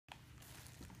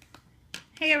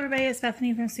Hey everybody, it's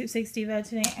Bethany from Sweepstakes Diva.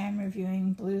 Today I'm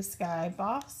reviewing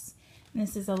BlueSkyBos. And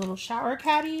this is a little shower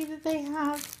caddy that they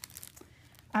have.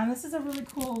 This is a really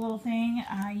cool little thing.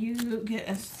 You get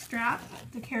a strap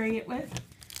to carry it with.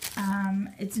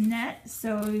 It's net,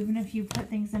 so even if you put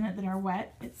things in it that are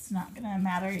wet, it's not going to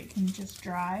matter. It can just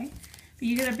dry. But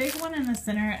you get a big one in the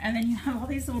center, and then you have all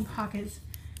these little pockets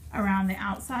around the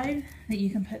outside that you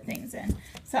can put things in.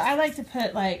 So I like to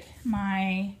put like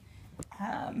my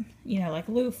like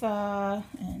loofah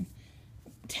and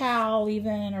towel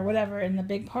even or whatever in the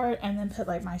big part, and then put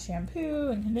like my shampoo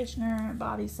and conditioner and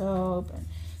body soap and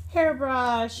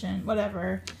hairbrush and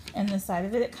whatever in the side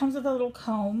of it. It comes with a little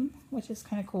comb, which is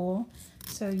kind of cool,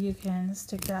 so you can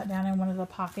stick that down in one of the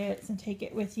pockets and take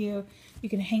it with you. You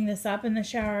can hang this up in the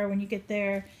shower when you get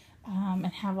there, and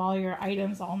have all your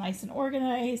items all nice and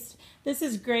organized. This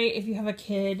is great if you have a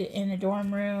kid in a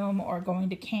dorm room or going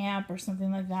to camp or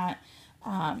something like that,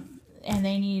 and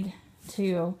they need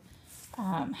to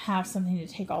have something to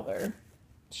take all their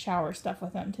shower stuff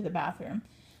with them to the bathroom.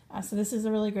 So this is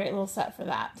a really great little set for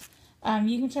that.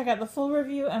 You can check out the full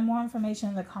review and more information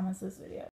in the comments of this video.